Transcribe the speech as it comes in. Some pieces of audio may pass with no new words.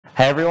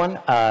Hi, everyone.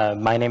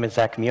 My name is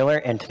Zach Mueller,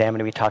 and today I'm going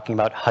to be talking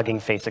about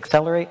Hugging Face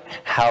Accelerate,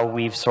 how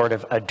we've sort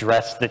of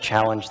addressed the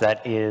challenge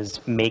that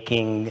is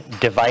making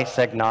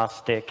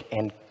device-agnostic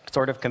and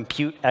sort of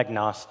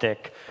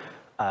compute-agnostic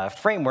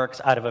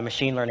frameworks out of a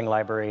machine learning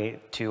library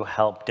to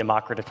help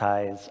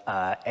democratize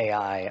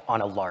AI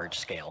on a large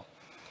scale.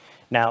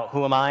 Now,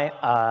 who am I?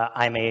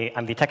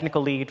 I'm the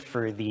technical lead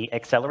for the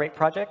Accelerate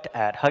project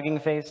at Hugging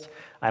Face.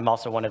 I'm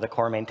also one of the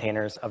core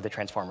maintainers of the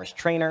Transformers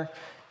trainer.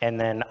 And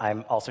then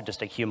I'm also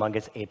just a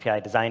humongous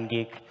API design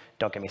geek.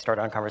 Don't get me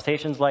started on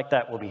conversations like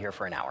that. We'll be here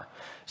for an hour.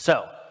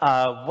 So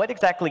what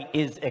exactly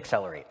is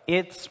Accelerate?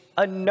 It's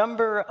a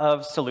number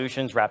of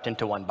solutions wrapped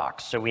into one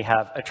box. So we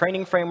have a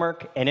training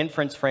framework, an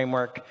inference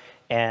framework,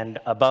 and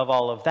above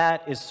all of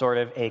that is sort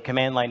of a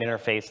command line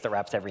interface that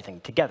wraps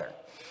everything together.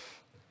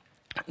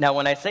 Now,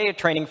 when I say a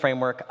training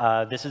framework,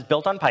 this is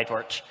built on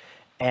PyTorch.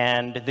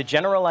 And the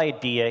general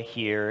idea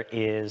here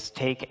is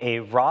take a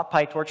raw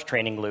PyTorch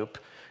training loop,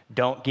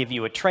 don't give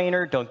you a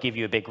trainer, don't give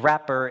you a big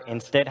wrapper.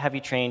 Instead, have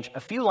you change a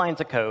few lines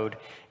of code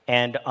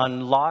and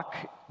unlock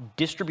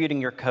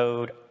distributing your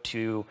code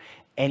to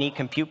any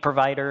compute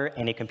provider,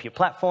 any compute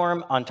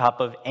platform, on top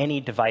of any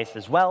device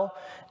as well.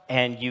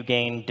 And you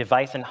gain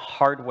device and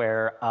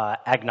hardware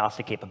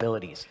agnostic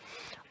capabilities.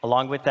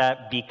 Along with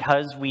that,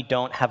 because we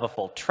don't have a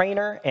full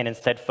trainer and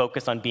instead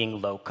focus on being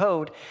low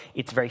code,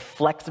 it's very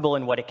flexible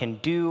in what it can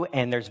do,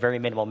 and there's very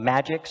minimal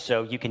magic,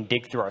 so you can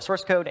dig through our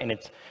source code, and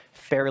it's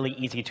fairly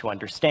easy to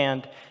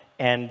understand.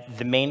 And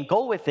the main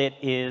goal with it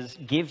is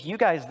give you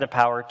guys the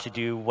power to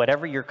do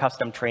whatever your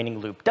custom training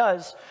loop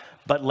does,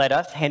 but let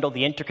us handle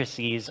the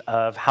intricacies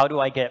of how do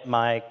I get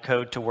my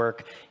code to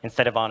work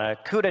instead of on a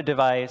CUDA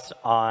device,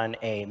 on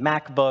a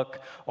MacBook,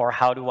 or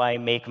how do I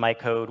make my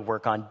code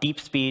work on deep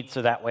speed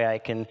so that way I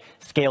can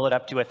scale it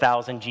up to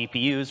 1,000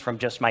 GPUs from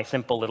just my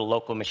simple little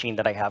local machine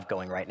that I have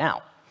going right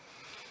now.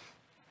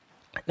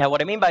 Now,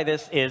 what I mean by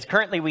this is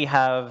currently we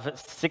have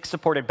 6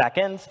 supported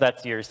backends.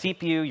 That's your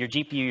CPU, your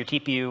GPU, your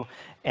TPU,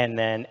 and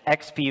then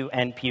XPU,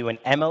 NPU,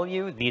 and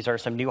MLU. These are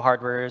some new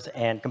hardwares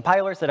and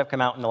compilers that have come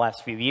out in the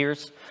last few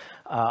years.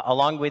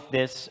 Along with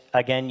this,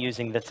 again,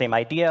 using the same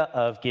idea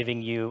of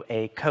giving you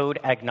a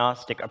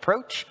code-agnostic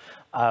approach,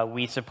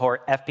 we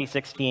support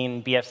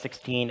FP16,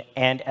 BF16,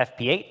 and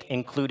FP8,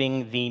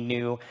 including the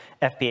new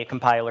FP8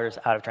 compilers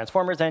out of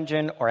Transformers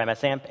Engine, or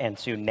MSAMP, and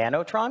soon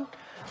Nanotron,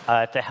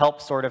 to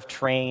help sort of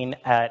train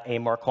at a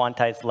more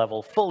quantized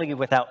level fully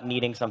without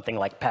needing something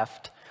like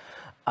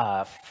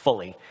PEFT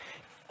fully.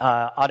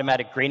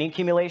 Automatic gradient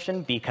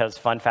accumulation, because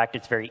fun fact,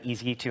 it's very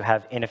easy to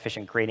have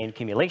inefficient gradient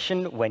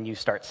accumulation when you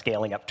start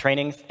scaling up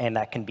trainings, and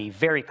that can be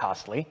very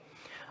costly.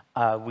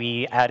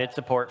 We added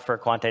support for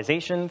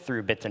quantization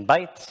through bits and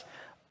bytes.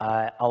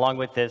 Along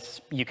with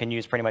this, you can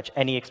use pretty much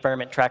any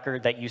experiment tracker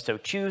that you so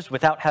choose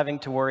without having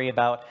to worry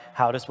about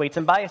how does weights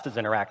and biases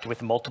interact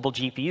with multiple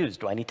GPUs.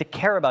 Do I need to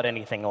care about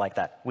anything like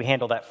that? We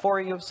handle that for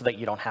you so that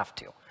you don't have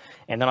to.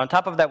 And then on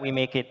top of that, we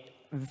make it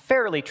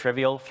fairly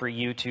trivial for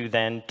you to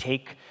then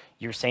take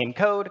your same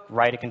code,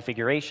 write a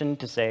configuration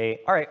to say,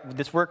 all right,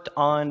 this worked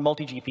on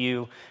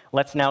multi-GPU.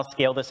 Let's now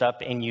scale this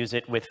up and use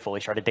it with fully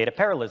sharded data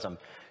parallelism.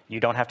 You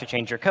don't have to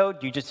change your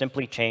code. You just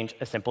simply change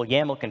a simple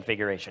YAML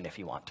configuration if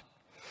you want.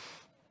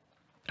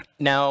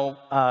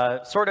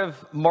 Now, sort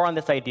of more on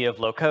this idea of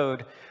low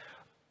code,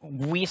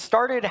 we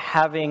started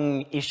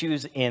having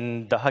issues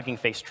in the Hugging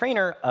Face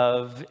trainer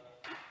of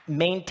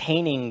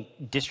maintaining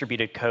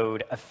distributed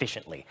code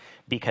efficiently,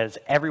 because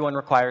everyone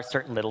requires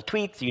certain little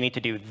tweaks. You need to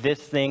do this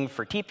thing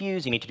for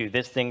TPUs, you need to do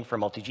this thing for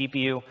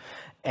multi-GPU.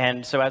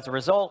 And so as a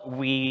result,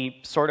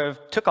 we sort of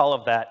took all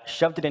of that,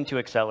 shoved it into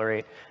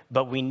Accelerate,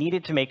 but we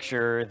needed to make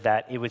sure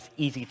that it was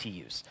easy to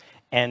use.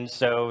 And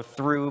so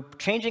through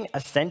changing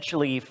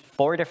essentially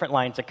 4 different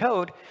lines of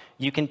code,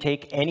 you can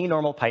take any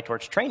normal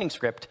PyTorch training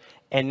script,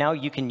 and now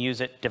you can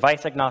use it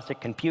device agnostic,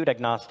 compute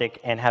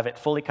agnostic, and have it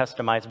fully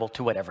customizable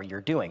to whatever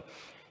you're doing.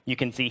 You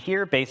can see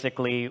here,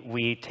 basically,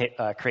 we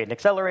create an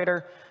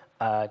accelerator,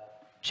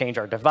 change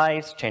our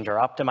device, change our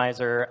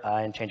optimizer,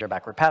 and change our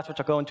backward path, which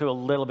I'll go into a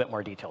little bit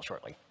more detail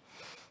shortly.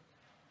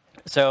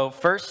 So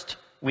first,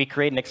 we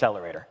create an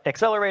accelerator.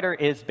 Accelerator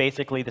is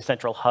basically the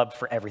central hub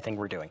for everything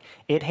we're doing.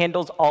 It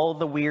handles all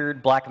the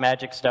weird black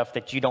magic stuff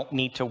that you don't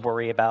need to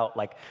worry about,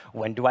 like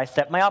when do I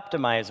set my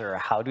optimizer?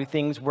 How do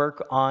things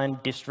work on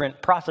different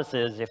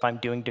processes if I'm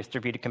doing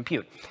distributed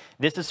compute?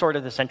 This is sort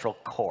of the central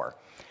core.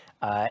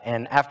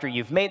 And after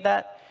you've made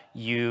that,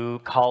 you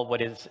call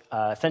what is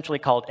essentially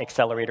called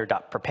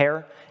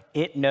accelerator.prepare.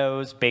 It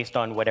knows, based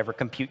on whatever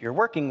compute you're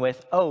working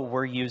with, oh,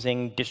 we're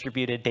using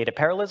distributed data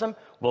parallelism.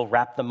 We'll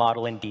wrap the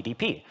model in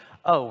DDP.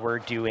 Oh, we're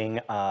doing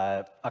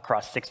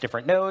across 6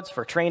 different nodes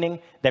for training.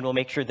 Then we'll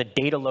make sure the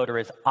data loader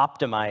is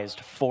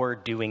optimized for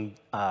doing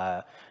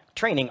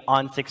training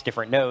on 6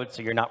 different nodes,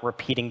 so you're not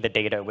repeating the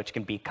data, which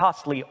can be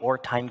costly or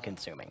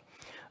time-consuming.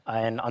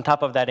 And on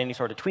top of that, any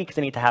sort of tweaks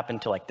that need to happen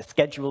to like the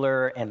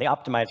scheduler and the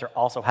optimizer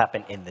also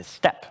happen in this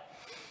step.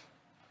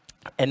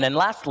 And then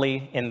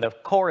lastly, in the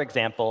core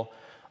example,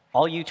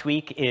 All you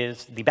tweak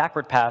is the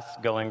backward pass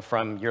going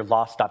from your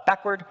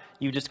loss.backward.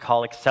 You just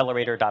call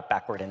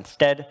accelerator.backward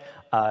instead,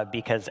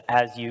 because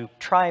as you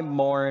try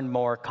more and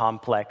more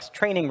complex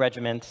training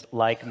regimens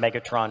like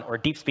Megatron or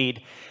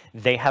DeepSpeed,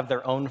 they have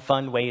their own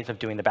fun ways of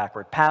doing the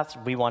backward pass.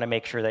 We want to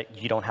make sure that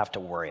you don't have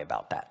to worry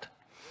about that.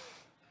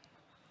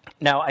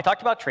 Now, I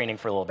talked about training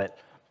for a little bit,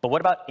 but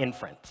what about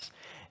inference?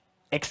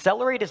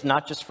 Accelerate is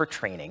not just for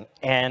training,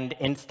 and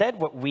instead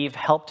what we've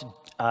helped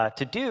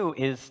to do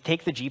is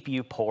take the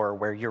GPU poor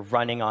where you're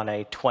running on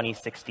a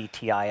 2060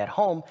 Ti at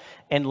home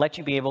and let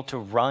you be able to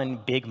run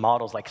big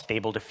models like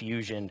Stable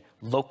Diffusion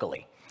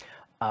locally.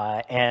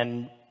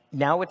 And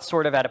now it's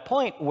sort of at a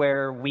point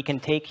where we can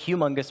take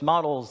humongous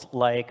models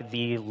like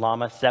the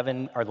Llama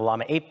 7 or the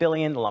Llama 8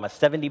 billion, the Llama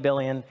 70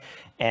 billion,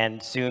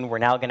 and soon we're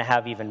now going to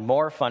have even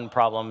more fun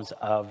problems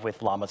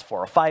with Llamas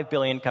 4 or 5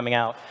 billion coming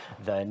out,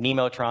 the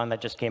Nemotron that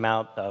just came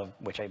out,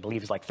 which I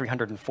believe is like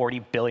 340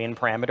 billion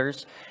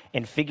parameters,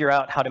 and figure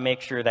out how to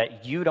make sure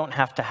that you don't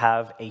have to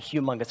have a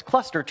humongous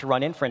cluster to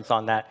run inference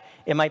on that.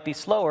 It might be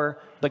slower,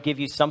 but give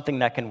you something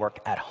that can work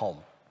at home.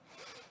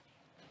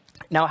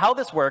 Now, how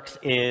this works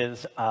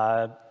is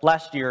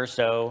last year or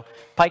so,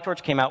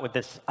 PyTorch came out with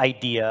this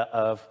idea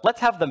of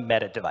let's have the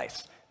meta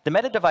device. The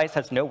meta device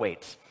has no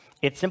weights.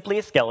 It's simply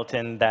a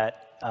skeleton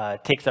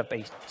that takes up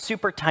a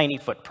super tiny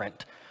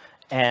footprint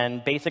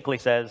and basically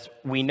says,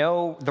 we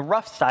know the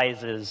rough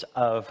sizes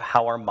of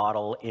how our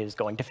model is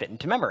going to fit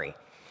into memory.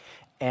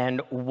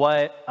 And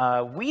what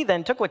we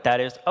then took with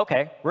that is,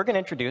 OK, we're going to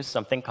introduce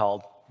something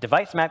called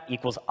device map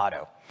equals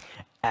auto.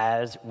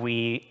 As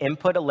we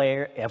input a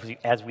layer,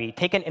 as we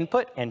take an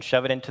input and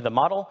shove it into the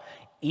model,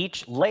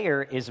 each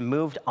layer is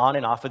moved on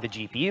and off of the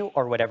GPU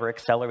or whatever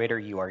accelerator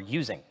you are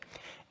using.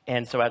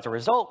 And so as a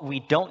result, we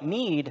don't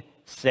need,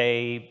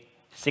 say,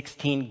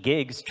 16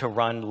 gigs to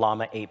run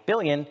Llama 8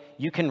 billion.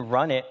 You can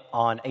run it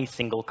on a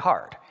single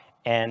card.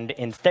 And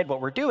instead,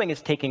 what we're doing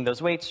is taking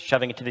those weights,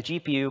 shoving it to the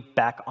GPU,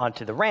 back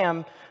onto the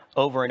RAM,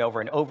 over and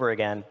over and over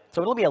again.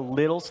 So it'll be a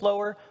little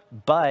slower,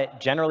 but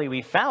generally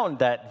we found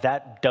that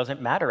that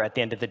doesn't matter at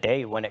the end of the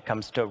day when it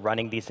comes to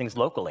running these things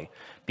locally.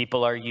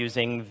 People are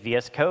using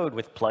VS Code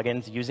with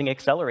plugins using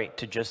Accelerate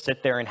to just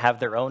sit there and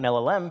have their own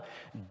LLM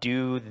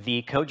do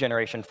the code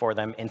generation for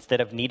them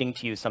instead of needing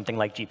to use something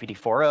like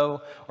GPT-4o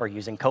or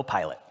using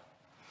Copilot.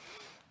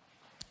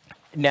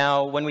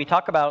 Now, when we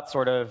talk about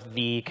sort of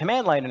the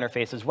command line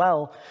interface as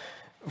well,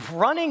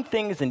 running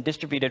things in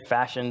distributed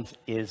fashions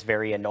is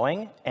very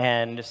annoying,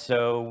 and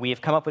so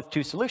we've come up with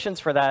two solutions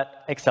for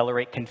that,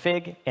 Accelerate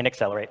Config and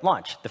Accelerate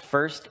Launch. The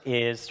first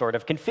is sort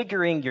of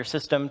configuring your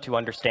system to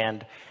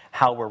understand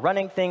how we're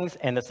running things,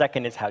 and the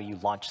second is how you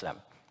launch them.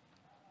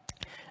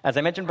 As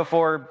I mentioned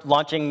before,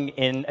 launching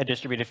in a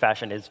distributed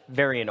fashion is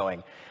very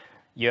annoying.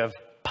 You have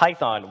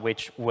Python,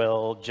 which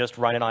will just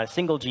run it on a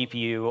single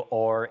GPU,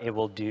 or it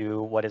will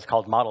do what is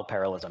called model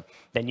parallelism.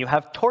 Then you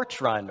have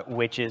torch run,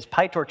 which is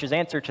PyTorch's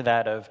answer to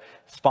that of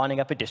spawning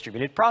up a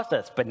distributed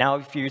process. But now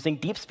if you're using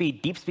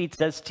DeepSpeed, DeepSpeed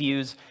says to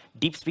use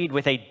DeepSpeed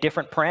with a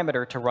different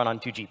parameter to run on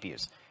 2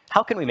 GPUs.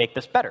 How can we make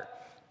this better?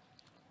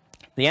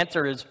 The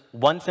answer is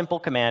one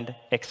simple command,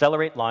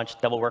 accelerate launch,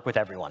 that will work with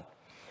everyone.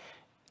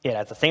 It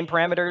has the same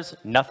parameters,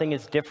 nothing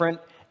is different.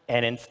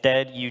 And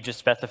instead, you just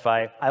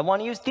specify, I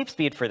want to use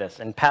DeepSpeed for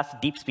this, and pass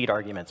DeepSpeed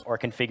arguments, or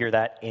configure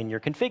that in your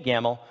config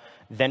YAML.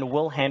 Then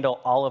we'll handle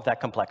all of that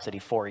complexity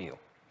for you.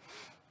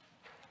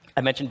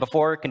 I mentioned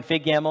before,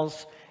 config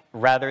YAMLs,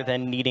 rather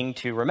than needing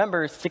to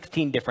remember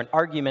 16 different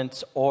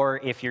arguments, or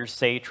if you're,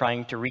 say,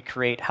 trying to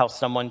recreate how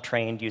someone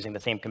trained using the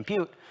same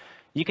compute,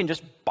 you can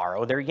just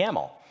borrow their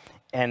YAML.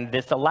 And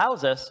this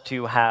allows us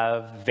to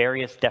have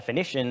various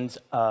definitions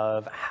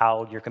of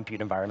how your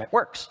compute environment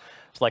works.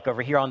 So like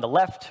over here on the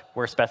left,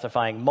 we're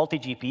specifying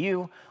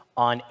multi-GPU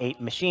on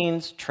 8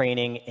 machines,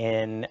 training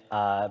in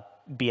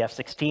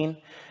BF16.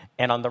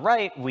 And on the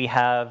right, we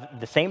have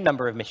the same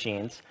number of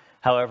machines.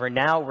 However,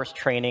 now we're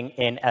training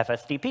in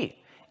FSDP.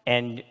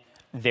 And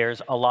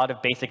there's a lot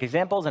of basic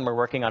examples, and we're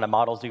working on a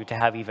model zoo to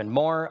have even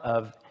more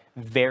of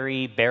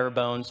very bare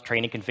bones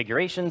training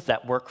configurations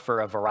that work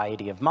for a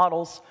variety of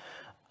models.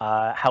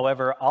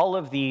 However, all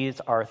of these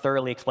are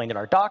thoroughly explained in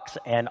our docs,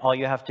 and all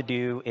you have to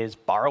do is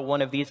borrow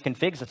one of these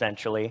configs,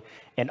 essentially,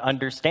 and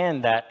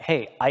understand that,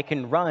 hey, I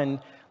can run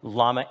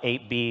Llama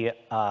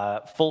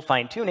 8B full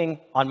fine-tuning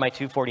on my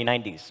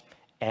 24090s,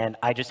 and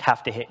I just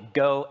have to hit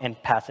go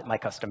and pass it my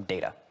custom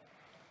data.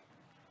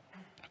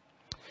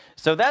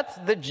 So that's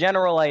the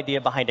general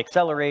idea behind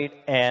Accelerate,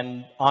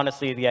 and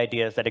honestly, the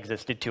ideas that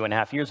existed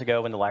 2.5 years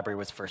ago when the library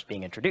was first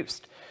being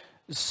introduced.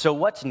 So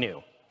what's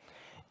new?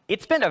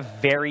 It's been a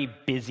very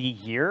busy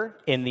year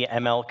in the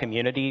ML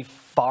community,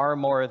 far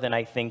more than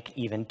I think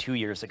even 2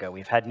 years ago.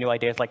 We've had new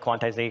ideas like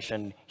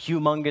quantization,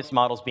 humongous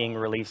models being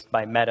released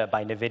by Meta,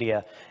 by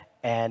NVIDIA,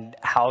 and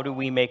how do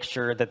we make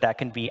sure that that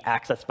can be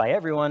accessed by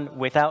everyone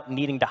without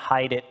needing to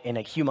hide it in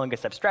a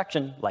humongous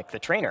abstraction like the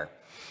trainer?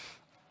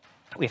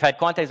 We've had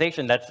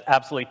quantization that's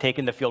absolutely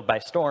taken the field by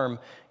storm,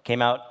 came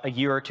out a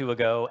year or two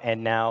ago,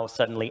 and now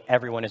suddenly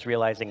everyone is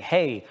realizing,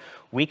 hey,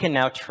 we can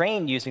now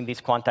train using these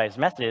quantized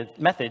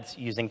methods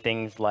using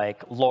things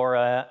like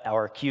LoRa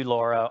or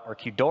QLoRa or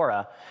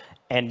QDORA,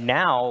 and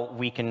now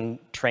we can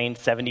train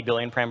 70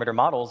 billion parameter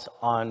models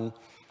on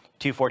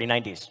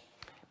 24090s.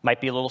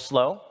 Might be a little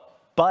slow,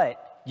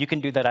 but you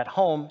can do that at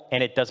home,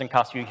 and it doesn't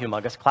cost you a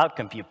humongous cloud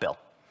compute bill.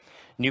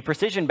 New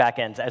precision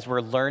backends, as we're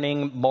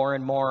learning more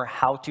and more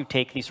how to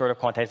take these sort of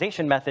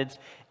quantization methods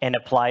and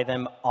apply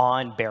them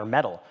on bare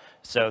metal.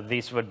 So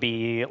these would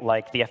be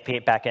like the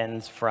FP8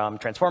 backends from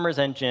Transformers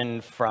Engine,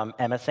 from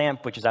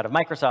MSAMP, which is out of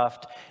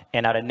Microsoft,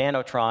 and out of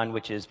Nanotron,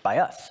 which is by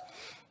us.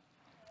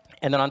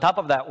 And then on top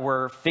of that,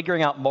 we're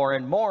figuring out more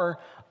and more,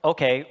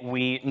 OK,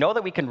 we know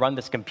that we can run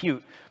this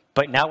compute,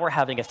 but now we're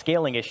having a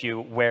scaling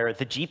issue where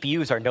the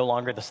GPUs are no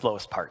longer the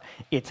slowest part.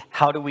 It's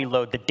how do we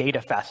load the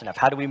data fast enough?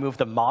 How do we move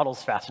the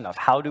models fast enough?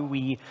 How do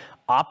we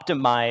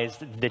optimize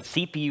the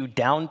CPU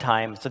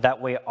downtime so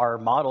that way our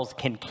models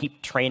can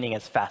keep training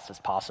as fast as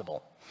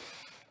possible?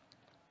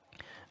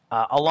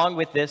 Along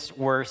with this,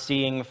 we're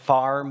seeing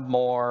far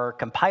more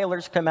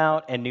compilers come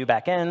out and new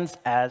backends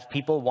as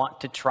people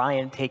want to try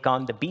and take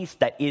on the beast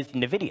that is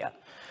NVIDIA.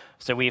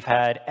 So we've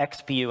had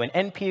XPU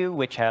and NPU,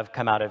 which have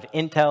come out of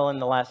Intel in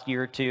the last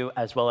year or two,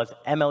 as well as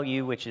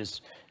MLU, which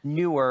is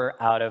newer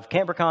out of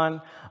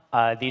Cambricon.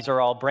 These are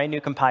all brand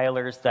new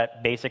compilers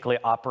that basically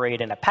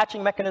operate in a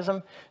patching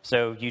mechanism.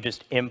 So you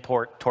just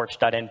import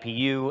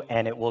torch.npu,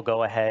 and it will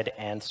go ahead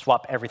and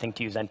swap everything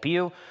to use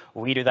NPU.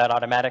 We do that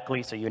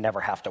automatically, so you never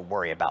have to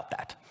worry about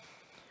that.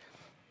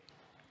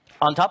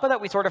 On top of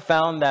that, we sort of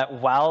found that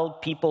while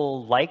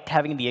people liked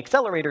having the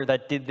accelerator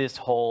that did this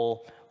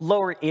whole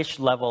lower-ish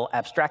level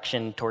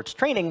abstraction towards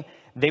training,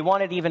 they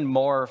wanted even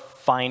more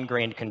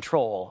fine-grained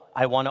control.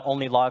 I want to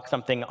only log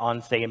something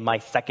on, say, my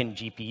second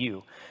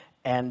GPU.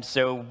 And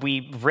so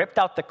we ripped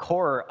out the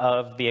core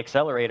of the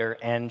accelerator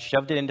and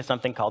shoved it into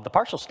something called the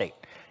partial state.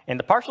 And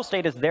the partial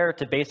state is there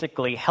to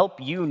basically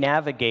help you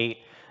navigate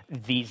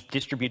these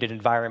distributed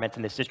environments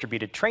and this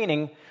distributed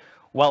training,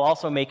 while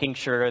also making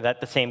sure that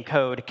the same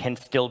code can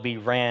still be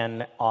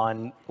ran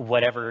on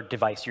whatever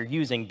device you're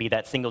using, be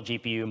that single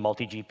GPU,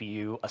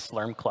 multi-GPU, a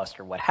Slurm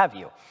cluster, what have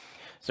you.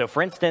 So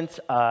for instance,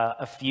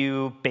 a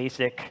few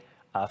basic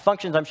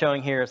functions I'm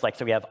showing here is like,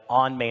 so we have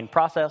on main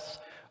process,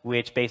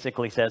 which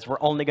basically says we're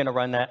only going to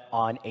run that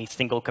on a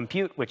single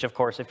compute, which of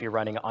course, if you're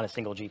running on a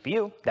single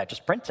GPU, that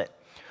just prints it.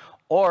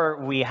 Or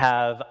we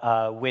have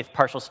with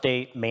partial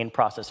state main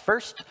process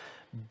first.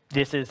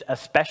 This is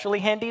especially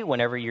handy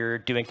whenever you're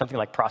doing something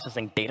like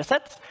processing data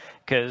sets,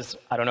 because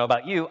I don't know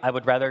about you, I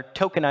would rather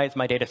tokenize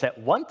my data set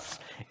once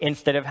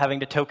instead of having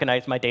to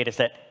tokenize my data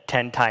set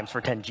 10 times for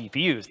 10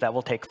 GPUs. That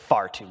will take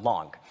far too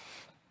long.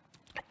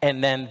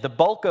 And then the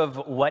bulk of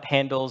what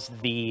handles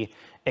the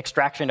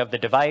extraction of the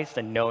device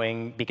and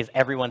knowing, because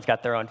everyone's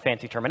got their own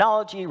fancy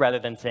terminology, rather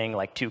than saying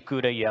like 2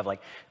 CUDA, you have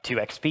like 2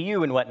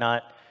 XPU and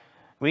whatnot,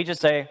 we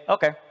just say,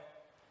 OK,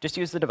 just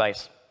use the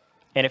device.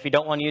 And if you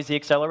don't want to use the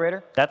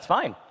accelerator, that's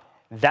fine.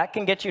 That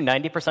can get you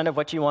 90% of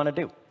what you want to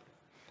do.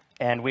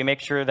 And we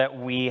make sure that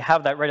we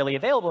have that readily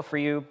available for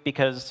you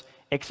because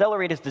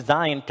Accelerate is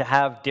designed to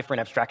have different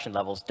abstraction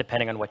levels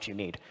depending on what you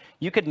need.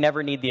 You could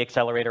never need the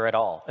accelerator at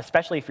all,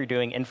 especially if you're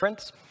doing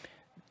inference.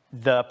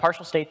 The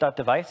partial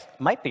state.device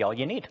might be all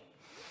you need.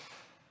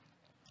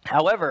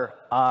 However,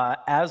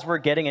 as we're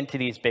getting into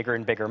these bigger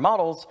and bigger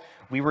models,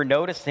 we were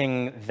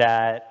noticing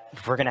that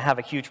we're going to have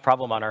a huge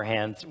problem on our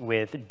hands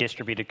with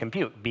distributed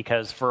compute,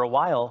 because for a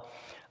while,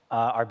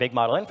 our big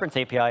model inference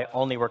API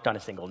only worked on a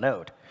single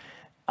node.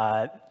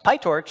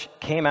 PyTorch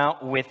came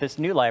out with this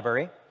new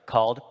library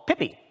called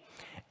Pippy.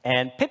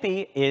 And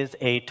Pippy is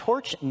a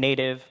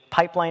Torch-native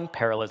pipeline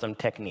parallelism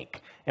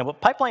technique. And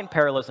what pipeline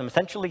parallelism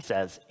essentially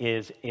says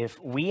is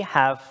if we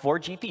have 4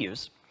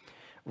 GPUs,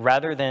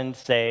 rather than,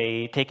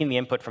 say, taking the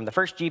input from the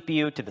first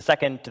GPU to the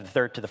second, to the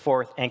third, to the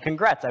fourth, and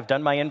congrats, I've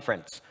done my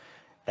inference.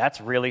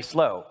 That's really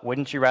slow.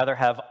 Wouldn't you rather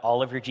have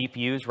all of your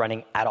GPUs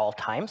running at all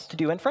times to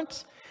do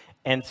inference?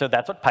 And so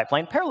that's what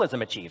pipeline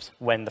parallelism achieves.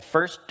 When the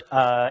first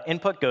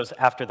input goes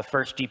after the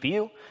first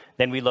GPU,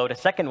 then we load a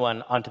second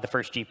one onto the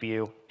first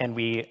GPU, and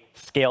we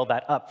scale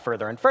that up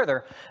further and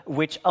further,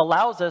 which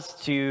allows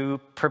us to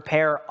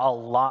prepare a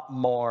lot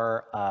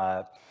more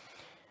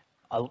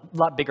a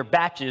lot bigger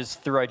batches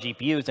through our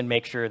GPUs and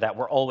make sure that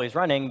we're always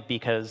running,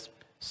 because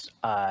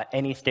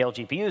any stale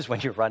GPUs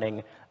when you're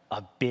running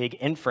a big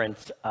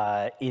inference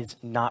is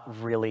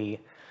not really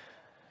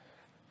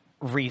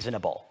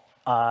reasonable.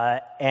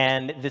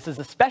 And this is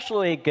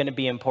especially going to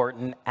be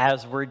important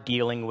as we're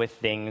dealing with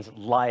things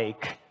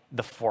like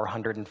the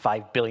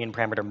 405 billion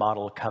parameter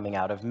model coming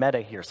out of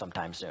Meta here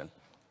sometime soon.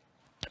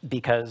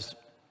 Because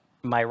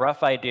my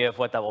rough idea of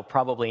what that will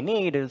probably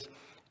need is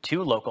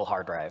 2 local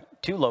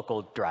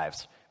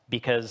drives,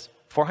 because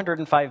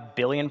 405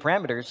 billion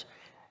parameters,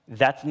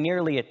 that's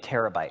nearly a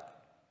terabyte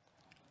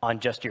on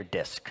just your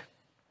disk.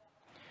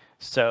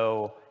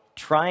 So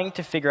trying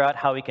to figure out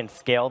how we can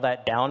scale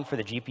that down for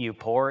the GPU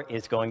poor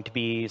is going to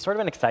be sort of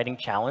an exciting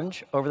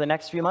challenge over the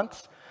next few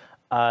months.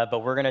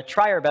 But we're going to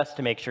try our best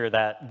to make sure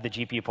that the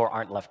GPU poor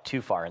aren't left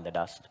too far in the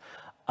dust.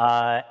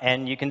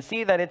 And you can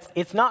see that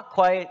it's not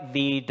quite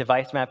the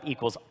device map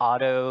equals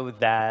auto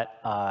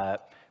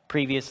that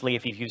previously,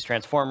 if you've used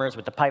transformers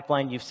with the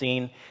pipeline you've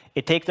seen.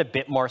 It takes a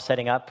bit more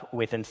setting up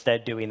with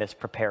instead doing this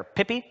prepare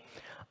pippy.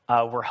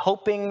 We're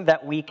hoping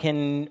that we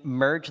can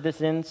merge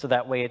this in so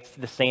that way it's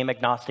the same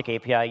agnostic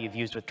API you've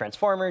used with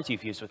transformers,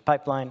 you've used with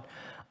pipeline.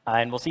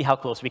 And we'll see how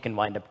close we can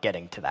wind up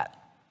getting to that.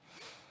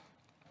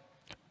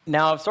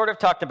 Now, I've sort of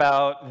talked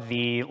about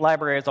the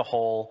library as a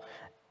whole,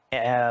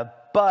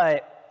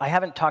 but I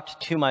haven't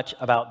talked too much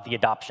about the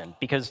adoption,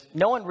 because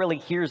no one really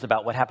hears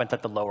about what happens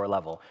at the lower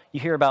level. You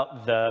hear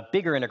about the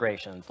bigger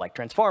integrations, like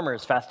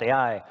transformers, fast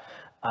AI,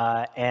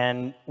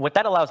 and what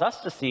that allows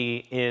us to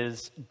see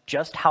is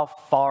just how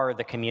far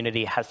the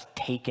community has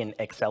taken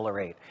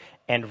Accelerate,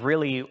 and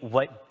really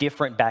what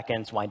different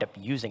backends wind up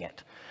using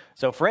it.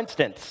 So for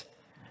instance,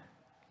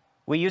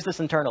 we use this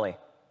internally.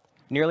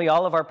 Nearly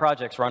all of our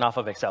projects run off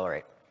of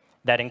Accelerate.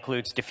 That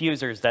includes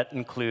diffusers, that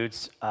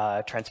includes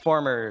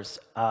transformers,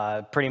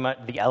 pretty much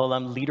the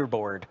LLM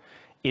leaderboard.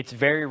 It's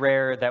very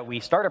rare that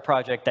we start a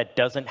project that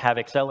doesn't have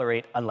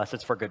Accelerate unless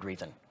it's for good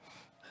reason.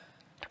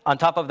 On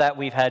top of that,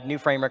 we've had new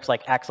frameworks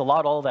like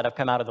Axolotl that have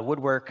come out of the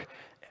woodwork,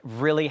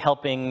 really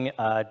helping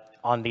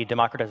on the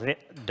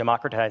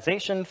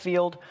democratization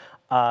field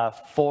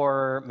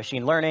for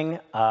machine learning.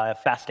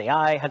 Fast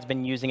AI has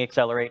been using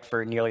Accelerate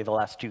for nearly the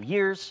last 2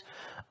 years.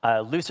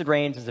 Lucid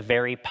Reigns is a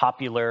very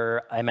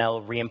popular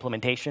ML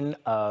reimplementation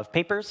of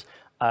papers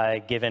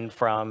given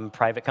from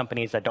private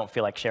companies that don't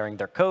feel like sharing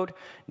their code.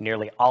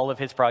 Nearly all of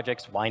his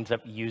projects winds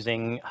up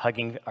using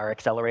Hugging or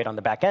Accelerate on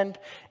the back end.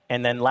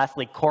 And then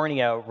lastly,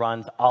 Cornea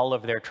runs all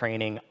of their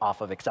training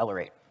off of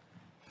Accelerate.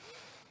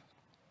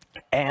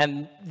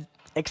 And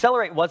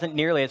Accelerate wasn't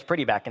nearly as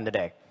pretty back in the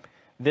day.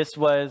 This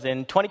was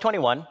in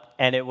 2021,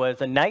 and it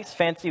was a nice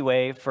fancy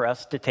way for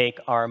us to take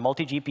our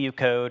multi-GPU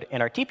code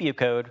and our TPU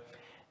code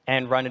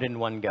and run it in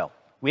one go.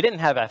 We didn't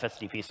have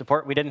FSDP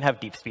support. We didn't have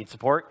deep speed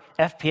support.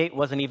 FP8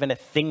 wasn't even a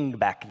thing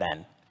back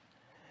then.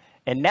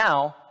 And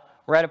now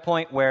we're at a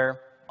point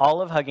where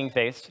all of Hugging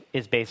Face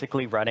is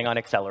basically running on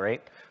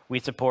Accelerate. We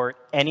support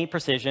any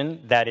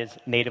precision that is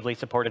natively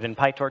supported in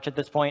PyTorch at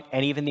this point,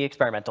 and even the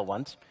experimental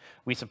ones.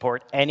 We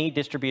support any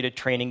distributed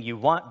training you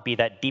want, be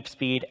that deep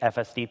speed,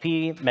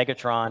 FSDP,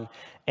 Megatron,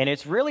 and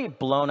it's really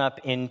blown up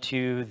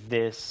into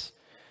this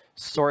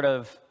sort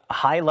of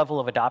high level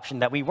of adoption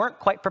that we weren't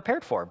quite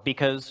prepared for,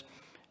 because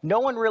no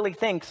one really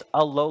thinks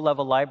a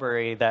low-level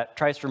library that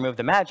tries to remove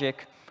the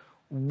magic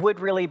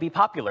would really be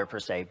popular per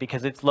se,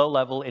 because it's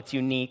low-level, it's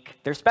unique,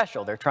 they're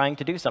special, they're trying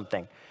to do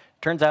something.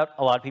 Turns out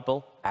a lot of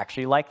people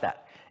actually like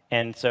that.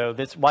 And so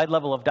this wide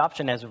level of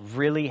adoption has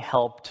really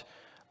helped,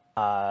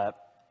 for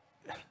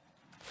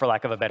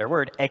lack of a better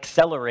word,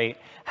 accelerate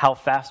how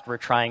fast we're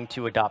trying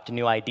to adopt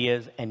new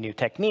ideas and new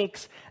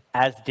techniques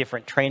as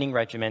different training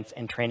regimens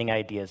and training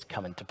ideas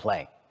come into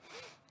play.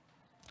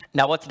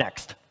 Now, what's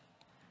next?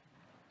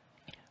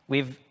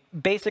 We've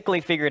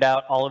basically figured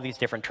out all of these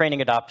different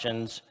training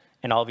adoptions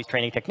and all of these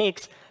training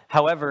techniques.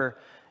 However,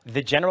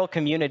 the general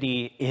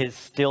community is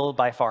still,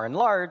 by far and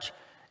large,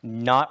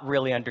 not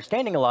really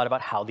understanding a lot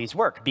about how these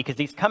work, because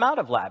these come out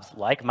of labs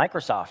like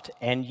Microsoft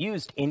and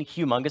used in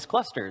humongous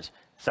clusters,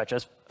 such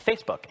as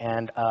Facebook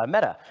and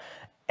Meta.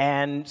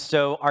 And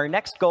so our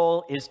next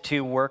goal is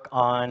to work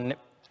on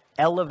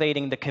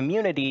elevating the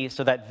community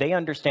so that they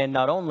understand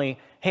not only,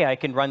 hey, I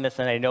can run this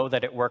and I know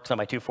that it works on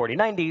my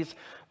 24090s,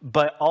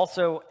 but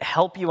also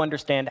help you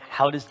understand,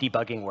 how does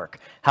debugging work?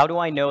 How do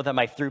I know that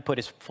my throughput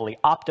is fully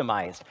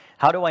optimized?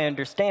 How do I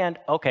understand,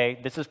 OK,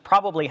 this is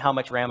probably how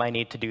much RAM I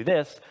need to do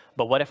this,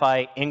 but what if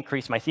I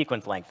increase my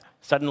sequence length?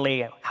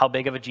 Suddenly, how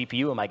big of a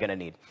GPU am I going to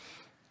need?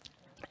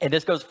 And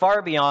this goes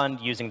far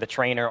beyond using the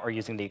trainer or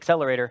using the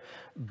accelerator,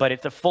 but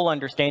it's a full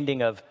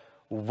understanding of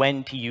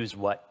when to use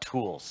what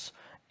tools.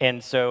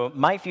 And so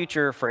my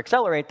future for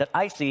Accelerate that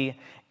I see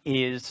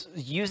is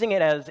using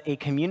it as a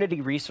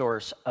community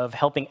resource of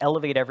helping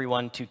elevate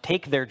everyone to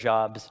take their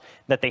jobs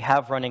that they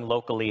have running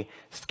locally,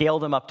 scale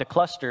them up to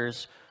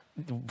clusters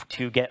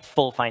to get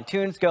full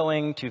fine-tunes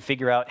going, to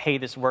figure out, hey,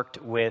 this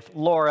worked with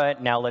LoRa,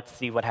 now let's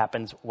see what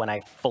happens when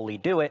I fully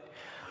do it.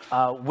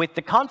 With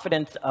the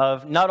confidence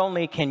of not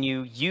only can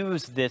you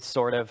use this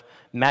sort of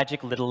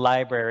magic little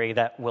library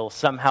that will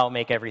somehow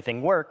make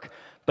everything work,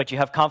 but you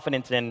have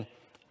confidence in,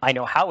 I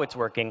know how it's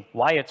working,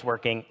 why it's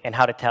working, and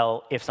how to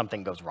tell if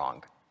something goes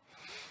wrong.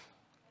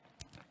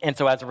 And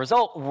so as a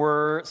result,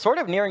 we're sort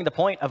of nearing the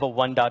point of a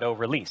 1.0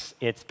 release.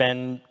 It's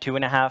been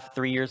 2.5,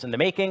 3 years in the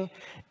making.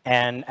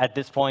 And at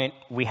this point,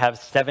 we have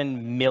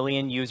 7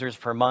 million users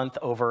per month,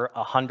 over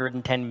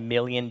 110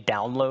 million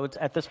downloads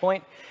at this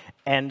point.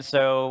 And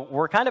so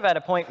we're kind of at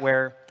a point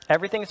where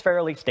everything's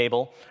fairly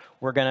stable.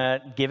 We're going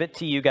to give it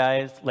to you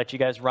guys, let you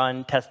guys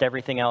run, test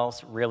everything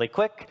else really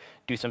quick,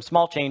 do some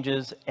small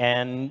changes,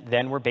 and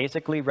then we're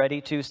basically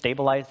ready to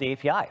stabilize the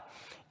API.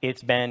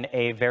 It's been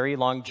a very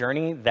long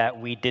journey that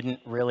we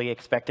didn't really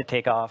expect to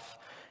take off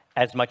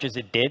as much as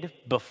it did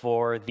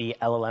before the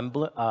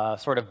LLM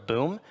sort of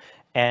boom.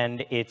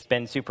 And it's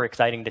been super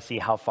exciting to see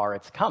how far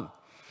it's come.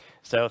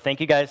 So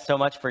thank you guys so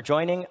much for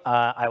joining.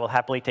 I will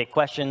happily take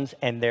questions,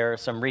 and there are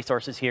some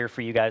resources here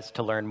for you guys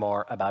to learn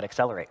more about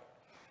Accelerate.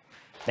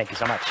 Thank you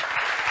so much.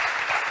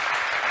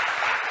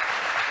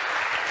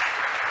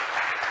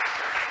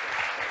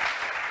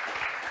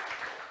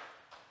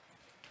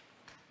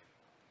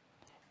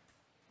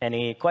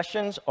 Any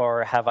questions,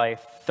 or have I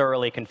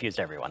thoroughly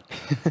confused everyone?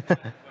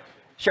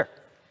 Sure.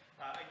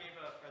 I gave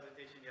a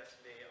presentation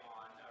yesterday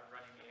on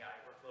running AI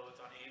workloads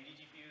on AMD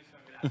GPUs, so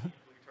I'm going to ask the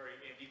obligatory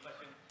AMD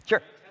question. Sure.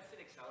 Have you tested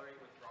Accelerate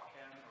with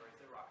ROCm, or is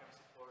there ROCm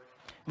support?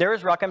 There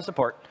is ROCm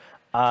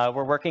support.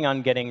 We're working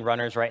on getting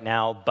runners right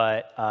now,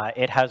 but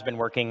it has been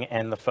working,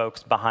 and the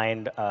folks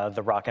behind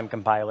the ROCm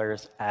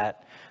compilers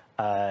at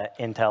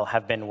Intel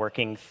have been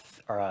working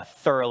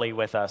thoroughly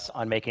with us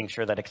on making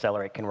sure that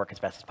Accelerate can work as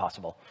best as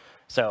possible.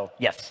 So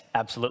yes,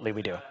 absolutely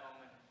we do.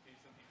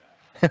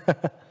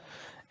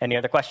 Any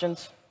other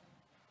questions?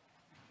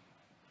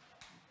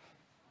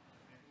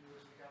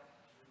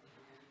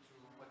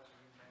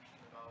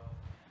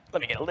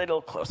 Let me get a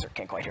little closer.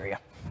 Can't quite hear you.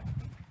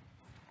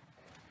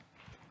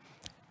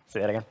 Say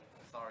that again.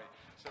 Sorry.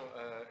 So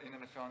in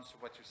reference to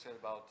what you said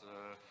about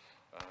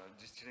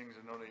distilling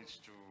the knowledge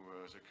to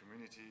the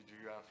community, do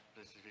you have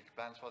specific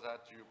plans for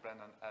that? Do you plan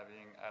on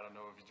having, I don't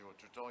know, video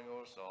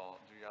tutorials, or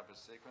do you have a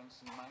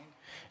sequence in mind?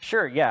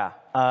 Sure, yeah.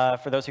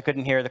 For those who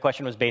couldn't hear, the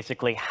question was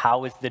basically,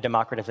 how is the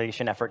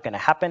democratization effort going to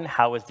happen?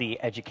 How is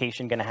the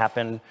education going to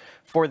happen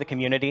for the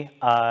community?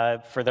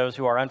 For those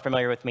who are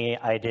unfamiliar with me,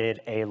 I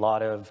did a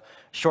lot of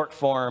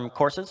short-form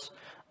courses.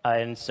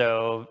 And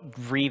so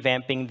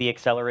revamping the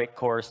Accelerate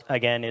course,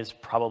 again, is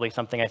probably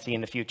something I see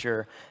in the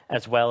future,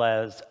 as well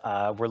as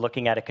we're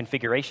looking at a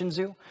configuration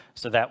zoo.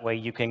 So that way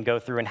you can go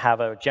through and have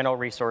a general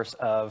resource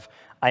of,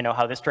 I know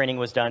how this training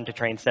was done to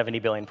train 70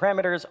 billion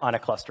parameters on a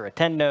cluster of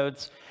 10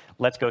 nodes.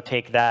 Let's go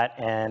take that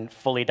and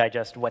fully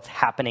digest what's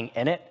happening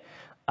in it.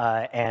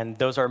 And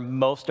those are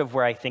most of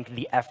where I think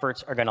the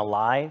efforts are going to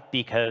lie,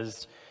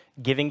 because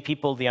giving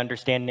people the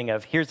understanding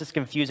of, here's this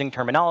confusing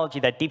terminology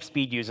that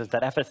DeepSpeed uses,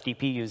 that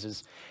FSDP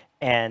uses,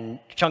 and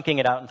chunking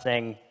it out and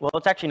saying, well,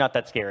 it's actually not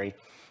that scary.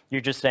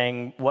 You're just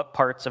saying what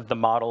parts of the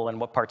model and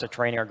what parts of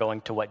training are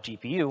going to what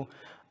GPU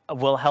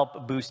will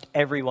help boost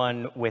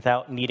everyone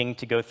without needing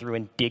to go through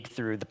and dig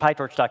through the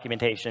PyTorch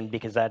documentation,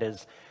 because that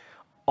is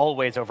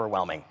always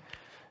overwhelming.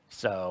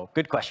 So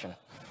good question.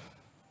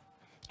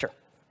 Sure.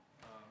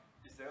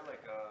 Is there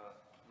like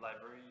a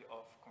library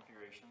of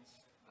configurations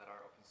that are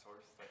open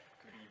source that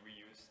could be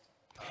reused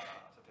as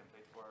a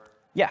template for?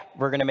 Yeah,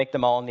 we're going to make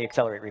them all in the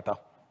Accelerate repo.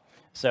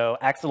 So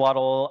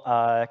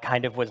Axolotl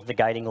kind of was the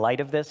guiding light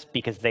of this,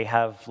 because they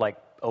have like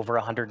over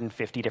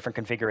 150 different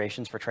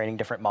configurations for training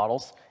different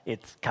models.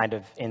 It's kind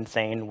of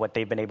insane what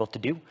they've been able to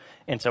do.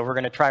 And so we're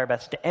going to try our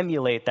best to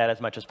emulate that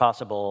as much as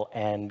possible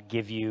and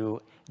give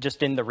you,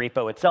 just in the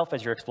repo itself,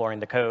 as you're exploring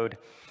the code,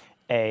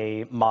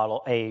 a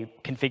model, a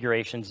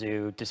configuration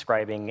zoo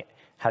describing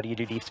how do you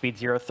do DeepSpeed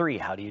 0.3,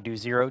 how do you do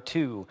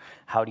 0.2,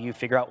 how do you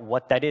figure out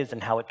what that is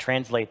and how it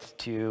translates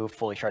to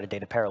fully sharded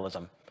data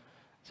parallelism.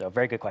 So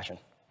very good question.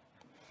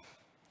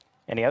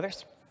 Any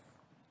others?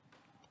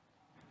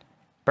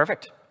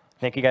 Perfect.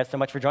 Thank you guys so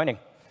much for joining.